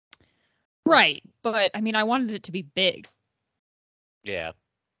 Right. But I mean, I wanted it to be big. Yeah.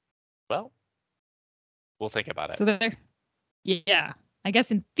 Well, we'll think about it. So there, yeah. I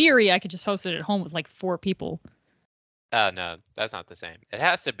guess in theory, I could just host it at home with like 4 people. No, that's not the same. It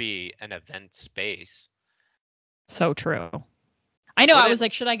has to be an event space. So true. I know. I was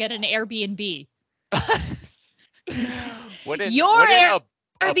like, should I get an Airbnb? Wouldn't Airbnb?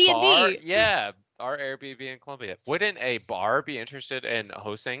 a bar? Yeah, our Airbnb in Colombia. Wouldn't a bar be interested in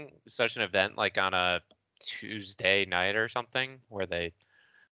hosting such an event like on a Tuesday night or something where they,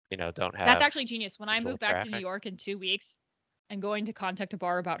 don't have. That's actually genius. When I usual move back to New traffic? York in 2 weeks, and going to contact a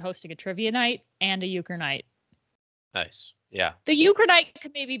bar about hosting a trivia night and a euchre night. Nice. Yeah. The euchre night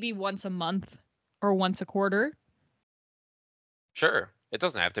could maybe be once a month or once a quarter. Sure. It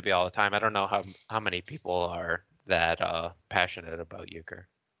doesn't have to be all the time. I don't know how many people are that passionate about euchre.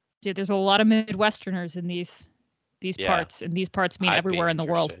 Dude, there's a lot of Midwesterners in these parts, and these parts mean I'd be everywhere in the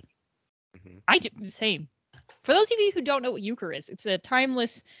world. interested. Mhm. I do the same. For those of you who don't know what euchre is, it's a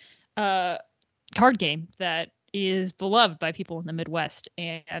timeless card game that is beloved by people in the Midwest,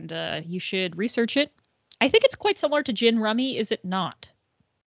 and you should research it. I think it's quite similar to gin rummy, is it not?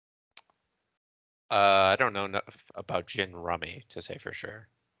 I don't know enough about gin rummy to say for sure,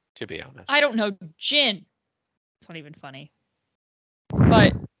 to be honest. I don't know gin. It's not even funny.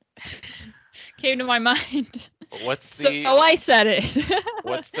 But came to my mind. What's the So I said it.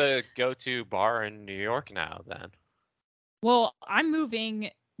 what's the go-to bar in New York now then? Well, I'm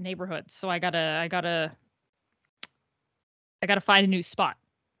moving neighborhoods, so I gotta find a new spot.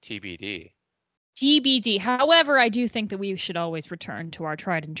 TBD. TBD. However, I do think that we should always return to our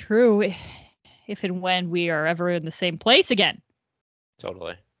tried and true if and when we are ever in the same place again.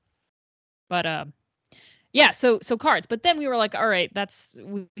 Totally. But yeah, so cards. But then we were like, all right,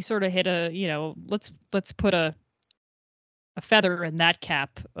 we sort of hit let's put a feather in that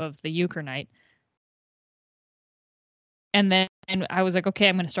cap of the euchre night. And then I was like, okay,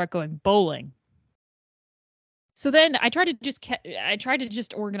 I'm going to start going bowling. So then I tried to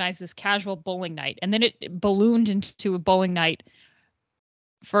just organize this casual bowling night, and then it ballooned into a bowling night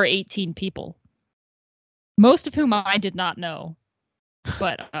for 18 people, most of whom I did not know,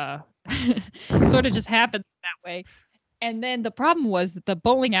 but sort of just happened that way. And then the problem was that the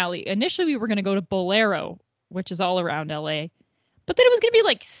bowling alley, initially we were going to go to Bolero, which is all around LA, but then it was going to be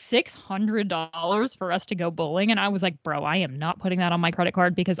like $600 for us to go bowling. And I was like, bro, I am not putting that on my credit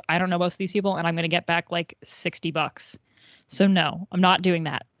card because I don't know most of these people and I'm going to get back like $60. So no, I'm not doing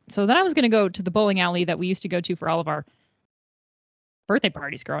that. So then I was going to go to the bowling alley that we used to go to for all of our birthday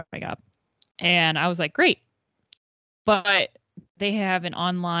parties growing up. And I was like, great. But they have an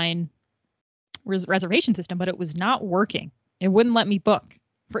online reservation system, but it was not working. It wouldn't let me book.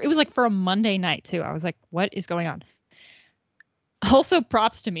 It was like for a Monday night too. I was like, what is going on? Also,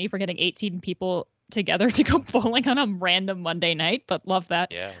 props to me for getting 18 people together to go bowling on a random Monday night, but love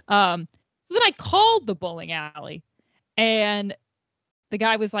that. Yeah. So then I called the bowling alley, and the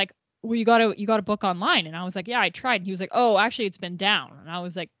guy was like, well, you gotta book online. And I was like, yeah, I tried. And he was like, oh, actually, it's been down. And I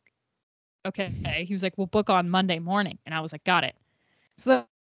was like, okay. He was like, we'll book on Monday morning. And I was like, got it. So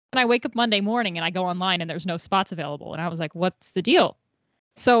then I wake up Monday morning and I go online and there's no spots available. And I was like, what's the deal?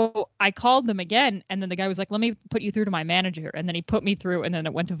 So I called them again, and then the guy was like, let me put you through to my manager. And then he put me through, and then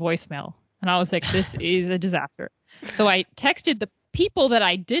it went to voicemail. And I was like, this is a disaster. So I texted the people that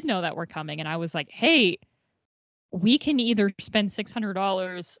I did know that were coming, and I was like, hey, we can either spend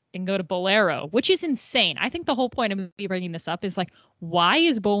 $600 and go to Bolero, which is insane. I think the whole point of me bringing this up is like, why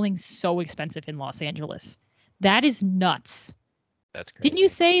is bowling so expensive in Los Angeles? That is nuts. That's crazy. Didn't you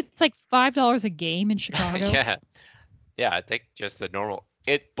say it's like $5 a game in Chicago? Yeah. Yeah, I think just the normal.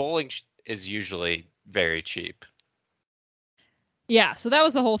 Bowling is usually very cheap. Yeah, so that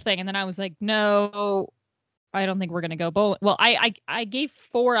was the whole thing. And then I was like, no, I don't think we're going to go bowling. Well, I gave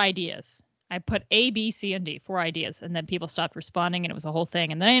 4 ideas. I put A, B, C, and D, 4 ideas. And then people stopped responding, and it was a whole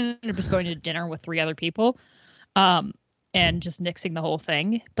thing. And then I ended up just going to dinner with 3 other people and just nixing the whole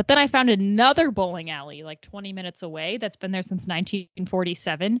thing. But then I found another bowling alley like 20 minutes away that's been there since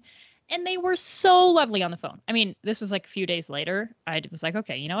 1947. And they were so lovely on the phone. I mean, this was like a few days later. I was like,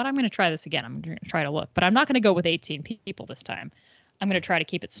 okay, you know what? I'm going to try this again. I'm going to try to look. But I'm not going to go with 18 people this time. I'm going to try to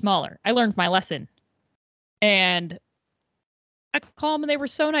keep it smaller. I learned my lesson. And I called them, and they were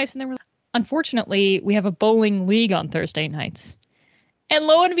so nice. And they were, unfortunately, we have a bowling league on Thursday nights. And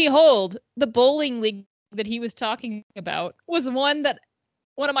lo and behold, the bowling league that he was talking about was one that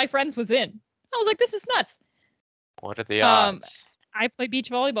one of my friends was in. I was like, this is nuts. What are the odds? I play beach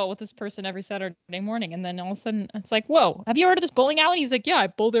volleyball with this person every Saturday morning. And then all of a sudden it's like, whoa, have you heard of this bowling alley? He's like, yeah, I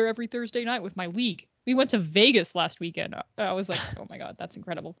bowl there every Thursday night with my league. We went to Vegas last weekend. I was like, oh my God, that's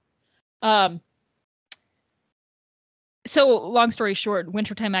incredible. So long story short,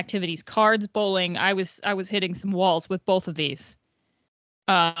 wintertime activities, cards, bowling. I was hitting some walls with both of these.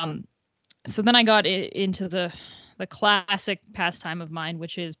 So then I got into the classic pastime of mine,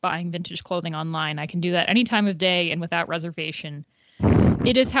 which is buying vintage clothing online. I can do that any time of day and without reservation.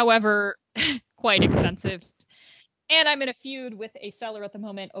 It is, however, quite expensive. And I'm in a feud with a seller at the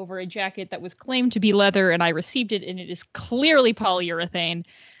moment over a jacket that was claimed to be leather, and I received it, and it is clearly polyurethane.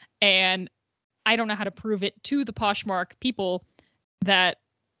 And I don't know how to prove it to the Poshmark people that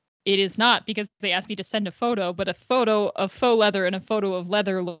It is not, because they asked me to send a photo, but a photo of faux leather and a photo of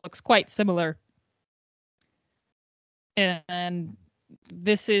leather looks quite similar. And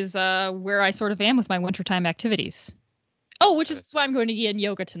this is where I sort of am with my wintertime activities. Oh, which is why I'm going to yin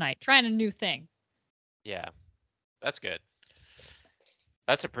yoga tonight, trying a new thing. Yeah, that's good.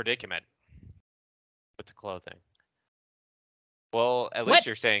 That's a predicament with the clothing. Well, at least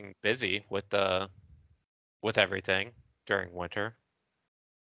you're staying busy with everything during winter.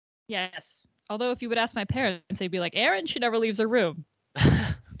 Yes. Although if you would ask my parents, they'd be like, Erin, she never leaves her room.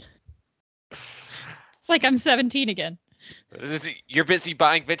 It's like I'm 17 again. You're busy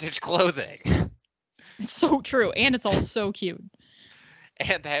buying vintage clothing. It's so true, and it's all so cute.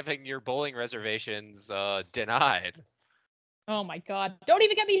 And having your bowling reservations denied. Oh my god. Don't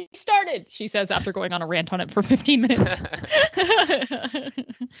even get me started, she says after going on a rant on it for 15 minutes.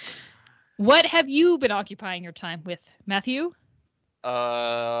 What have you been occupying your time with, Matthew?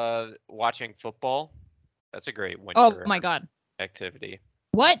 Watching football. That's a great winter activity.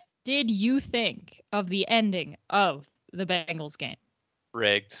 What did you think of the ending of the Bengals game?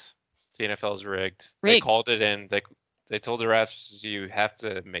 Rigged. The NFL's rigged. They called it in. They told the refs, you have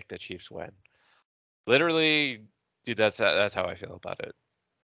to make the Chiefs win. Literally, dude, that's how I feel about it.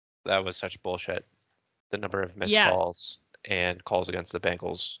 That was such bullshit. The number of missed calls and calls against the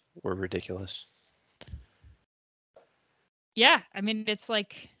Bengals were ridiculous. Yeah, I mean, it's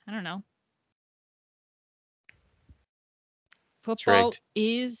like, I don't know. Football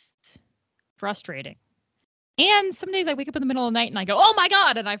is frustrating. And some days I wake up in the middle of the night and I go, oh my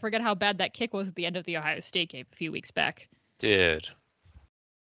god, and I forget how bad that kick was at the end of the Ohio State game a few weeks back. Dude.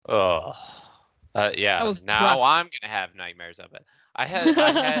 Oh. Yeah, now rough. I'm going to have nightmares of it. I had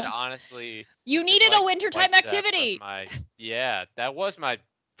honestly... You needed a wintertime activity! That was my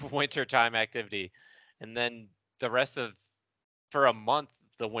wintertime activity. And then for a month,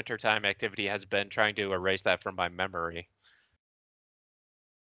 the wintertime activity has been trying to erase that from my memory.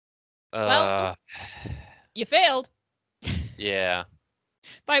 Well, you failed. Yeah.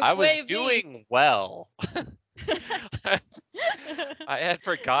 I was doing well. I had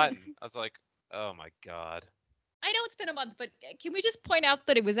forgotten. I was like, oh my god. I know it's been a month, but can we just point out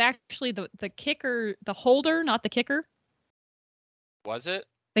that it was actually the kicker, the holder, not the kicker? Was it?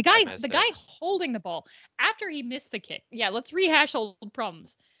 The guy holding the ball after he missed the kick. Yeah, let's rehash old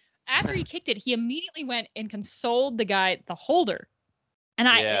problems. After he kicked it, he immediately went and consoled the guy, the holder. And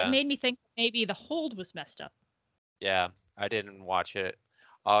it made me think maybe the hold was messed up. Yeah, I didn't watch it.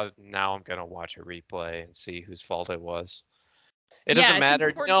 Now I'm gonna watch a replay and see whose fault it was. It doesn't matter.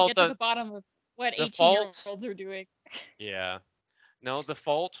 It's important to get to the bottom of what 18-year-olds are doing. Yeah. No, the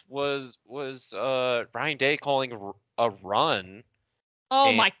fault was Ryan Day calling a run.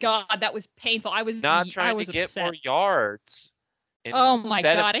 Oh my god, that was painful. I was not trying to get more yards. Oh my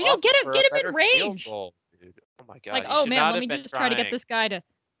god, I know. Get him in range. Goal, dude. Oh my god. Like, oh man, let me just try to get this guy to.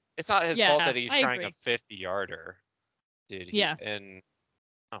 It's not his fault that he's trying a 50-yarder, dude. And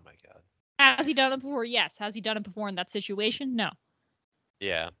oh my god. Has he done it before? Yes. Has he done it before in that situation? No.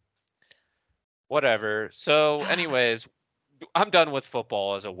 Yeah. Whatever. So, anyways, I'm done with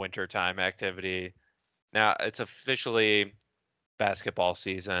football as a wintertime activity. Now it's officially basketball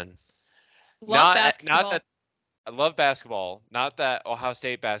season. Basketball. Not that I love basketball. Not that Ohio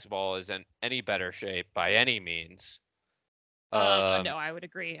State basketball is in any better shape by any means. No, I would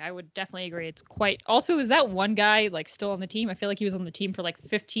agree. I would definitely agree. It's quite. Also, is that one guy like still on the team? I feel like he was on the team for like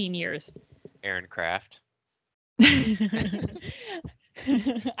 15 years. Aaron Kraft.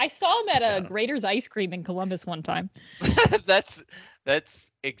 I saw him at a Grater's Ice Cream in Columbus one time. That's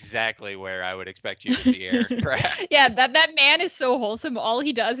exactly where I would expect you to see Aaron Kraft. Yeah, that man is so wholesome. All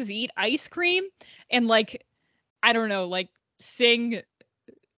he does is eat ice cream and like, I don't know, like sing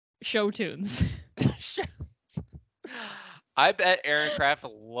show tunes. I bet Aaron Kraft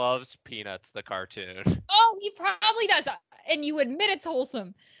loves Peanuts, the cartoon. Oh, he probably does. And you admit it's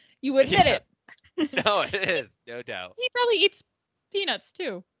wholesome. You admit it. No, it is. No doubt. He probably eats peanuts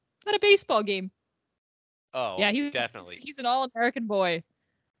too at a baseball game. Oh, yeah, he's definitely. He's an all-American boy.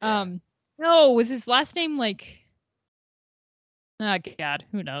 Yeah. No, was his last name like? Oh God,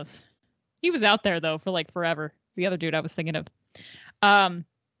 who knows? He was out there though for like forever. The other dude I was thinking of.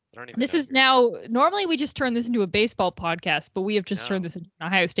 This is now. Normally we just turn this into a baseball podcast, but we have just turned this into an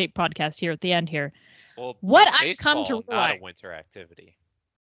Ohio State podcast here at the end here. Well, what I've come to realize. Not a winter activity.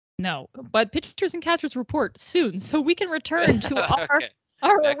 No, but pitchers and catchers report soon, so we can return to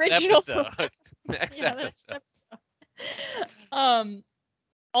our Next original episode. Next episode.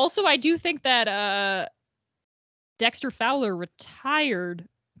 Also, I do think that Dexter Fowler retired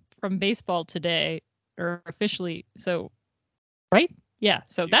from baseball today, or officially. So, right? Yeah,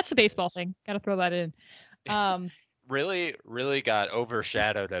 so Huge that's a baseball news. thing. Got to throw that in. Um, Really, really got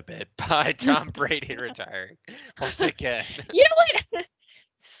overshadowed a bit by Tom Brady retiring once again. you know what?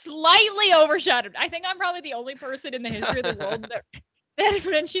 Slightly overshadowed. I think I'm probably the only person in the history of the world that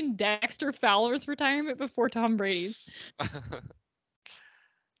mentioned Dexter Fowler's retirement before Tom Brady's.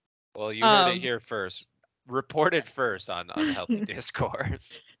 Well, you heard it Um, here first. Reported first on Unhealthy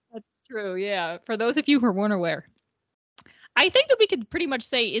Discourse. that's true. Yeah. For those of you who weren't aware, I think that we could pretty much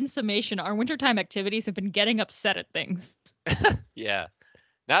say, in summation, our wintertime activities have been getting upset at things. Yeah.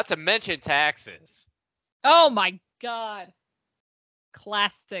 Not to mention taxes. Oh my god.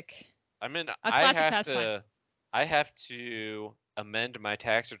 Classic. I mean, A classic pastime. I have to amend my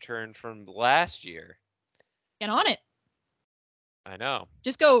tax return from last year. Get on it. I know.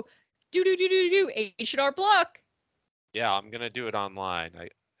 Just go do H&R Block. Yeah, I'm gonna do it online.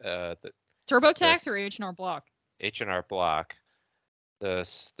 The TurboTax or this H&R Block? H&R Block.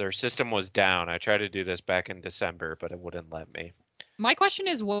 Their system was down. I tried to do this back in December, but it wouldn't let me. My question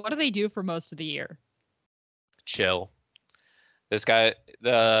is, what do they do for most of the year? Chill. This guy,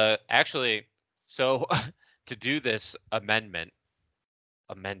 so to do this amending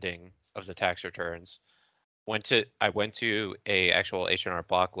of the tax returns, I went to a actual H&R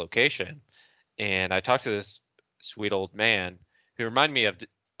Block location, and I talked to this sweet old man who reminded me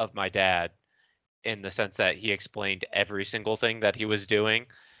of my dad in the sense that he explained every single thing that he was doing,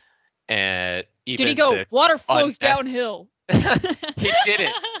 and even did he go, water flows downhill? He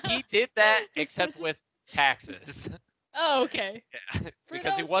didn't. He did that except with taxes. Oh, okay. Yeah,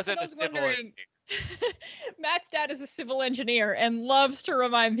 because he wasn't a civil engineer. Matt's dad is a civil engineer and loves to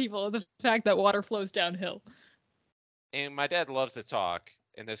remind people of the fact that water flows downhill. And my dad loves to talk,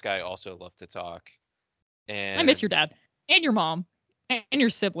 and this guy also loved to talk. And I miss your dad and your mom and your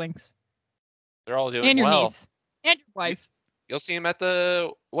siblings. They're all doing and your well. niece and your wife. You'll see him at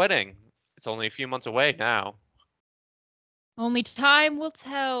the wedding. It's only a few months away now. Only time will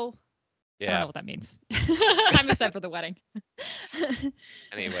tell. Yeah. I don't know what that means. I'm excited for the wedding.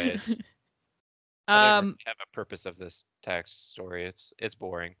 Anyways, I don't have a purpose of this tax story. It's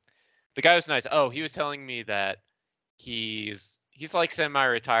boring. The guy was nice. Oh, he was telling me that he's like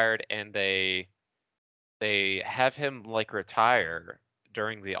semi-retired, and they have him like retire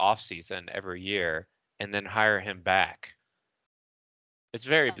during the off season every year and then hire him back. It's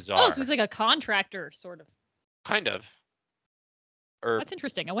very bizarre. Oh, so he's like a contractor, sort of. Kind of. Or that's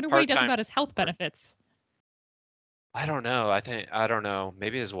interesting. I wonder what he does about his health benefits. I don't know. I don't know.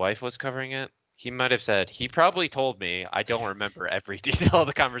 Maybe his wife was covering it. He might have said. He probably told me. I don't remember every detail of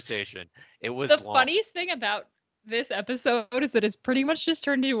the conversation. It was the long. Funniest thing about this episode is that it's pretty much just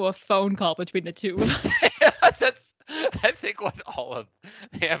turned into a phone call between the two of us. That's, I think, what all of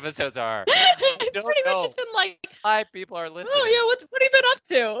the episodes are. It's pretty much just been like, hi, people are listening. Oh yeah, what have you been up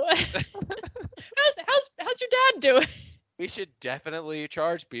to? how's your dad doing? We should definitely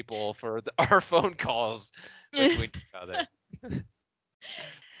charge people for our phone calls between each other.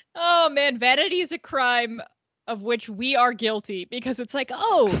 Oh man, vanity is a crime of which we are guilty, because it's like,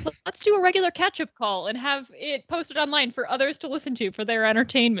 oh, let's do a regular catch-up call and have it posted online for others to listen to for their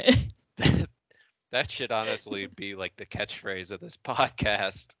entertainment. That should honestly be like the catchphrase of this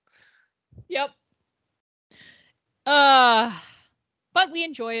podcast. Yep. But we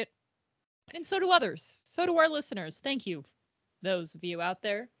enjoy it. And so do others. So do our listeners. Thank you, those of you out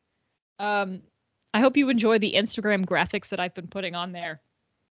there. I hope you enjoy the Instagram graphics that I've been putting on there.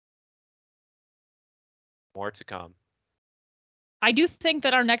 More to come. I do think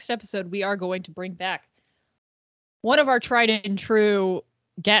that our next episode, we are going to bring back one of our tried and true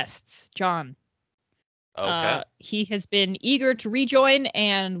guests, John. Okay. He has been eager to rejoin,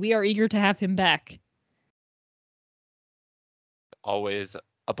 and we are eager to have him back. Always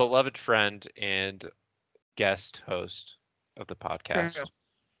a beloved friend and guest host of the podcast. True.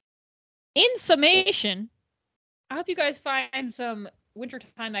 In summation, I hope you guys find some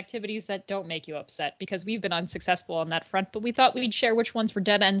wintertime activities that don't make you upset, because we've been unsuccessful on that front, but we thought we'd share which ones were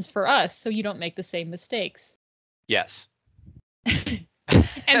dead ends for us so you don't make the same mistakes. Yes.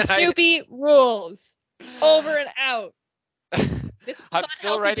 And Snoopy rules. Over and out. This was I'm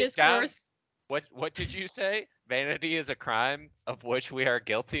still writing discourse. Down. What did you say? Vanity is a crime of which we are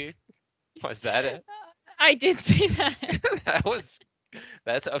guilty? Was that it? I did say that.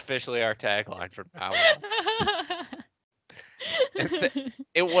 That's officially our tagline from now on.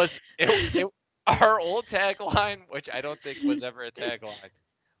 Our old tagline, which I don't think was ever a tagline,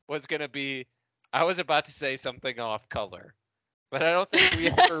 was gonna be, I was about to say something off color, but I don't think we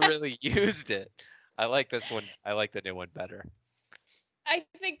ever really used it. I like this one. I like the new one better. I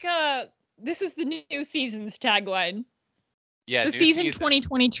think this is the new season's tagline. Yeah, The new season season.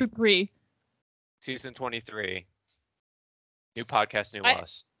 2023. Season 23. New podcast, new I-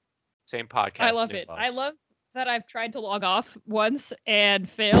 us. Same podcast. I love new it. us. I love that I've tried to log off once and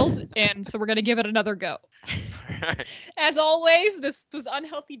failed, and so we're gonna give it another go. As always, this was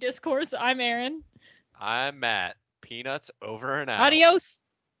Unhealthy Discourse. I'm Aaron. I'm Matt. Peanuts over and out. Adios,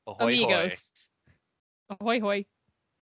 Ahoy hoy. amigos. Ahoy hoy.